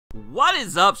What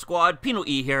is up, squad?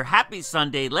 PinoE here. Happy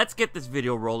Sunday. Let's get this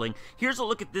video rolling. Here's a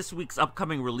look at this week's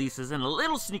upcoming releases and a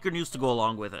little sneaker news to go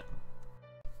along with it.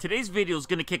 Today's video is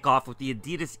going to kick off with the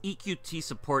Adidas EQT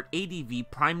Support ADV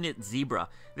Flyknit Zebra.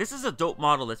 This is a dope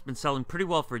model that's been selling pretty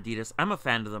well for Adidas. I'm a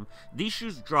fan of them. These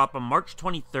shoes drop on March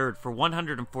 23rd for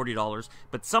 $140,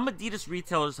 but some Adidas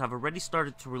retailers have already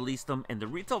started to release them and the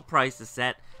retail price is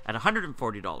set at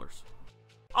 $140.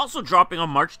 Also dropping on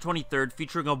March 23rd,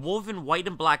 featuring a woven white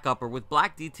and black upper with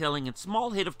black detailing and small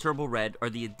hit of turbo red, are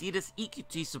the Adidas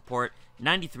EQT Support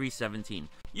 9317.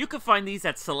 You can find these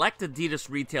at select Adidas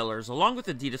retailers along with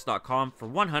adidas.com for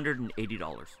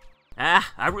 $180.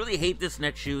 I really hate this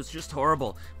next shoe, it's just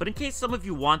horrible. But in case some of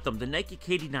you want them, the Nike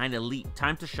KD9 Elite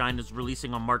Time to Shine is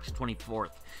releasing on March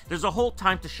 24th. There's a whole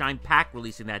Time to Shine pack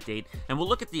releasing that date, and we'll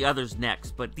look at the others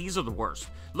next, but these are the worst.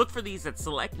 Look for these at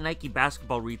select Nike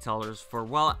basketball retailers for,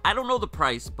 well, I don't know the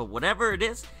price, but whatever it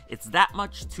is, it's that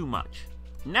much too much.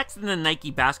 Next in the Nike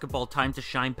Basketball Time to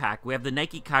Shine pack, we have the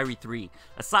Nike Kyrie 3.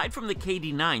 Aside from the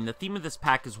KD9, the theme of this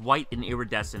pack is white and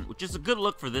iridescent, which is a good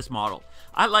look for this model.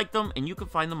 I like them, and you can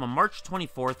find them on March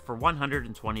 24th for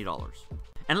 $120.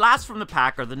 And last from the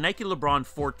pack are the Nike LeBron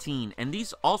 14, and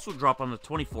these also drop on the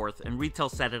 24th and retail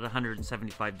set at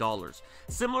 $175.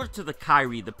 Similar to the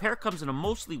Kyrie, the pair comes in a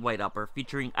mostly white upper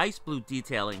featuring ice blue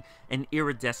detailing and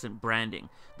iridescent branding.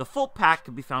 The full pack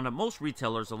can be found at most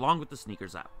retailers along with the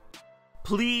sneakers app.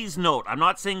 Please note, I'm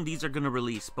not saying these are going to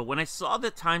release, but when I saw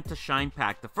the Time to Shine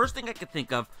pack, the first thing I could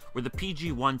think of were the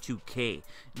PG12K.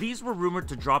 These were rumored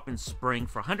to drop in spring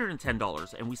for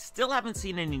 $110, and we still haven't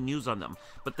seen any news on them,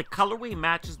 but the colorway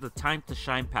matches the Time to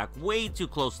Shine pack way too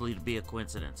closely to be a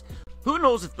coincidence. Who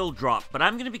knows if they'll drop, but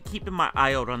I'm going to be keeping my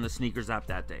eye out on the sneakers app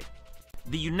that day.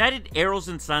 The United Arrows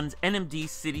 & Sons NMD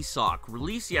City Sock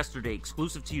released yesterday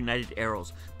exclusive to United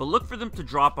Arrows, but look for them to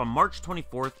drop on March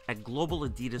 24th at global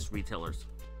Adidas retailers.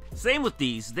 Same with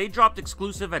these, they dropped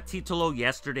exclusive at Titolo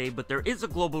yesterday, but there is a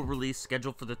global release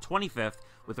scheduled for the 25th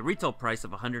with a retail price of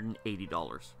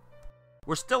 $180.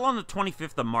 We're still on the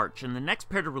 25th of March, and the next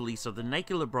pair to release are the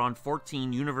Nike LeBron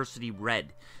 14 University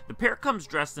Red. The pair comes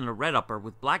dressed in a red upper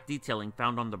with black detailing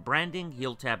found on the branding,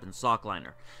 heel tab, and sock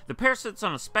liner. The pair sits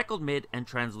on a speckled mid and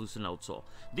translucent outsole.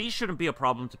 These shouldn't be a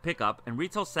problem to pick up, and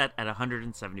retail set at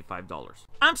 $175.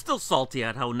 I'm still salty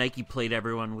at how Nike played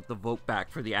everyone with the vote back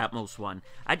for the Atmos one.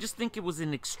 I just think it was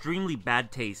in extremely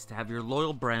bad taste to have your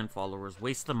loyal brand followers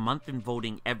waste a month in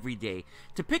voting every day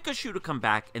to pick a shoe to come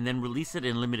back and then release it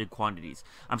in limited quantities.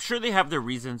 I'm sure they have their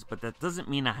reasons, but that doesn't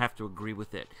mean I have to agree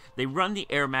with it. They run the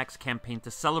Air Max campaign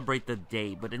to celebrate the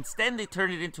day, but instead they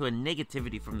turn it into a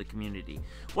negativity from the community.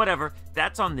 Whatever,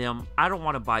 that's on them. I don't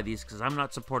want to buy these because I'm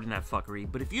not supporting that fuckery,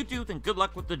 but if you do, then good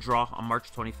luck with the draw on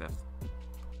March 25th.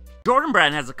 Jordan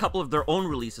Brand has a couple of their own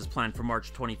releases planned for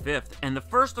March 25th, and the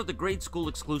first are the grade school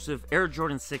exclusive Air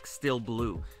Jordan 6 Still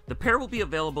Blue. The pair will be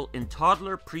available in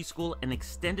toddler, preschool, and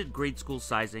extended grade school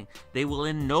sizing. They will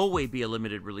in no way be a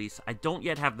limited release. I don't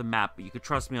yet have the map, but you could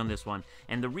trust me on this one,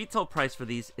 and the retail price for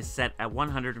these is set at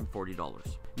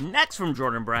 $140. Next from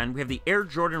Jordan Brand, we have the Air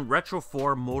Jordan Retro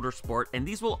 4 Motorsport, and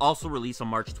these will also release on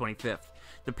March 25th.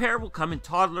 The pair will come in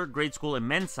toddler, grade school, and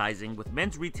men's sizing, with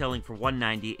men's retailing for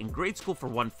 $190 and grade school for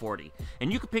 $140.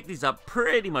 And you can pick these up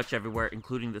pretty much everywhere,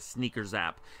 including the sneakers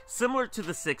app. Similar to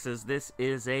the 6s, this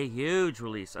is a huge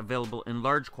release, available in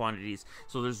large quantities,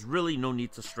 so there's really no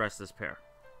need to stress this pair.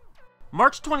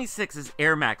 March 26th is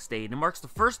Air Max Day, and it marks the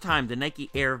first time the Nike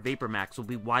Air Vapor Max will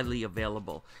be widely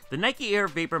available. The Nike Air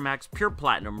Vapor Max Pure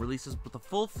Platinum releases with a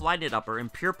full Flyknit upper in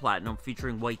pure platinum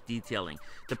featuring white detailing.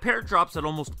 The pair drops at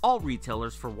almost all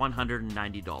retailers for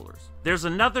 $190. There's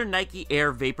another Nike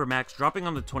Air Vapor Max dropping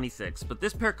on the 26th, but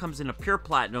this pair comes in a pure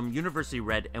platinum, University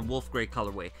Red, and Wolf Grey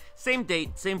colorway. Same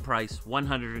date, same price,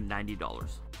 $190.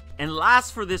 And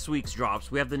last for this week's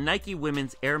drops, we have the Nike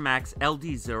Women's Air Max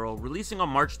LD0 releasing on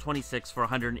March 26th for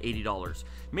 $180.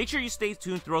 Make sure you stay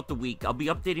tuned throughout the week. I'll be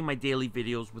updating my daily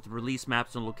videos with release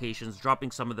maps and locations,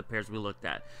 dropping some of the pairs we looked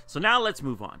at. So now let's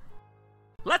move on.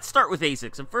 Let's start with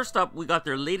ASICS, and first up, we got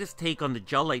their latest take on the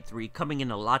Gel Light 3 coming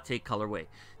in a latte colorway.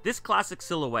 This classic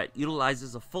silhouette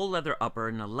utilizes a full leather upper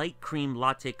and a light cream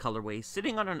latte colorway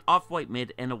sitting on an off-white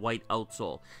mid and a white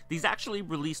outsole. These actually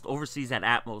released overseas at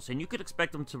Atmos, and you could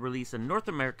expect them to release in North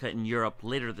America and Europe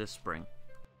later this spring.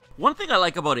 One thing I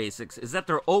like about ASICS is that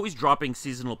they're always dropping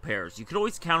seasonal pairs. You could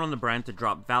always count on the brand to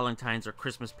drop Valentine's or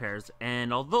Christmas pairs,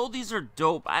 and although these are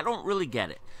dope, I don't really get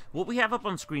it. What we have up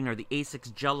on screen are the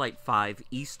ASICS Gel Light 5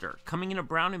 Easter, coming in a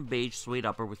brown and beige suede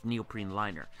upper with neoprene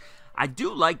liner. I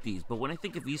do like these, but when I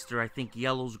think of Easter, I think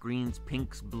yellows, greens,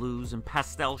 pinks, blues, and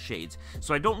pastel shades,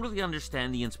 so I don't really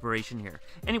understand the inspiration here.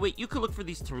 Anyway, you could look for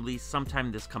these to release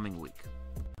sometime this coming week.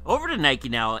 Over to Nike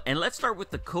now, and let's start with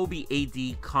the Kobe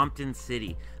AD Compton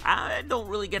City. I don't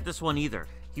really get this one either.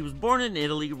 He was born in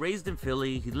Italy, raised in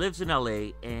Philly, he lives in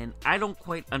LA, and I don't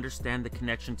quite understand the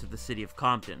connection to the city of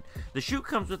Compton. The shoe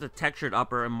comes with a textured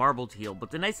upper and marbled heel,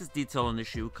 but the nicest detail on the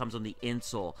shoe comes on the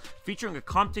insole, featuring a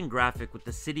Compton graphic with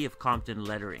the city of Compton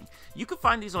lettering. You can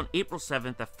find these on April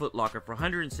 7th at Foot Locker for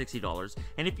 $160,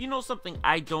 and if you know something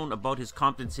I don't about his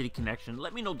Compton City connection,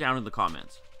 let me know down in the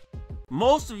comments.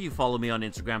 Most of you follow me on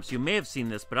Instagram, so you may have seen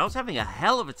this, but I was having a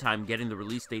hell of a time getting the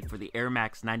release date for the Air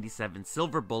Max 97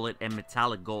 Silver Bullet and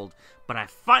Metallic Gold, but I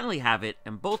finally have it,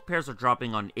 and both pairs are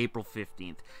dropping on April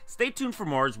 15th. Stay tuned for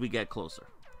more as we get closer.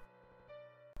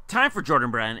 Time for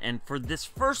Jordan Brand, and for this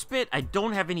first bit, I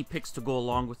don't have any picks to go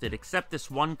along with it except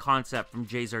this one concept from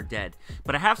Jays Are Dead,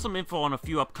 but I have some info on a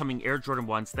few upcoming Air Jordan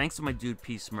 1s thanks to my dude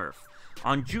P Smurf.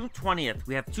 On June 20th,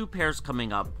 we have two pairs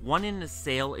coming up, one in a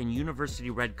sail in University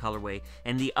Red colorway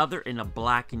and the other in a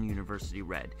black and University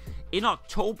Red. In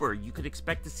October, you could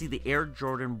expect to see the Air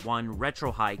Jordan 1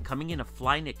 Retro High coming in a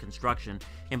Flyknit construction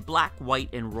in black, white,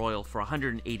 and royal for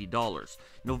 $180.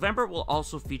 November will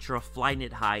also feature a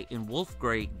Flyknit High in wolf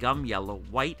gray, gum yellow,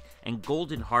 white, and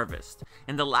golden harvest.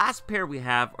 And the last pair we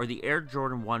have are the Air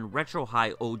Jordan 1 Retro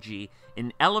High OG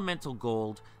in elemental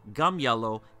gold, gum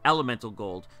yellow, elemental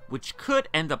gold, which could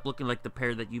end up looking like the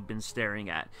pair that you've been staring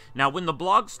at. Now, when the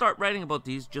blogs start writing about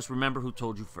these, just remember who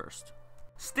told you first.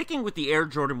 Sticking with the Air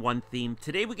Jordan 1 theme,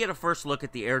 today we get a first look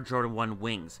at the Air Jordan 1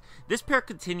 Wings. This pair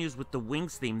continues with the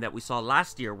Wings theme that we saw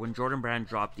last year when Jordan Brand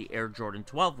dropped the Air Jordan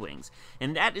 12 Wings,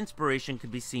 and that inspiration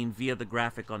could be seen via the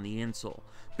graphic on the insole.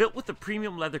 Built with a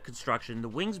premium leather construction, the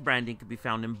Wings branding can be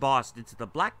found embossed into the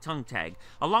black tongue tag,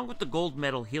 along with the gold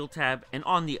metal heel tab and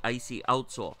on the icy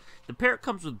outsole. The pair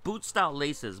comes with boot-style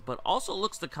laces, but also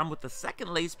looks to come with a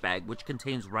second lace bag which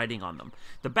contains writing on them.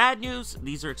 The bad news,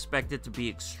 these are expected to be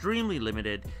extremely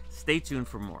limited. Stay tuned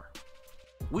for more.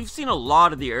 We've seen a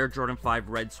lot of the Air Jordan 5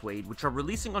 Red Suede, which are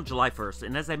releasing on July 1st,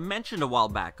 and as I mentioned a while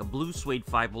back, a Blue Suede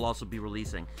 5 will also be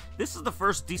releasing. This is the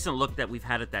first decent look that we've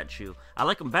had at that shoe. I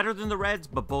like them better than the Reds,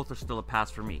 but both are still a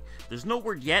pass for me. There's no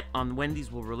word yet on when these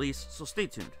will release, so stay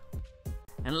tuned.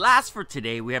 And last for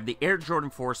today, we have the Air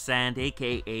Jordan 4 Sand,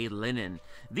 aka Linen.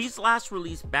 These last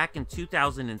released back in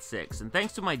 2006, and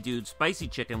thanks to my dude Spicy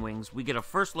Chicken Wings, we get a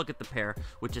first look at the pair,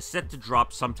 which is set to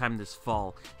drop sometime this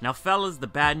fall. Now fellas, the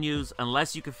bad news,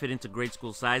 unless you can fit into grade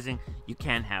school sizing, you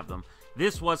can't have them.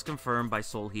 This was confirmed by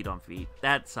Soul Heat on Feet.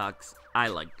 That sucks. I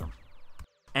like them.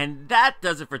 And that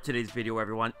does it for today's video,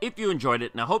 everyone. If you enjoyed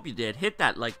it, and I hope you did, hit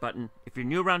that like button. If you're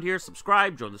new around here,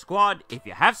 subscribe, join the squad. If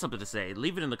you have something to say,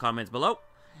 leave it in the comments below.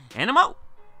 And I'm out.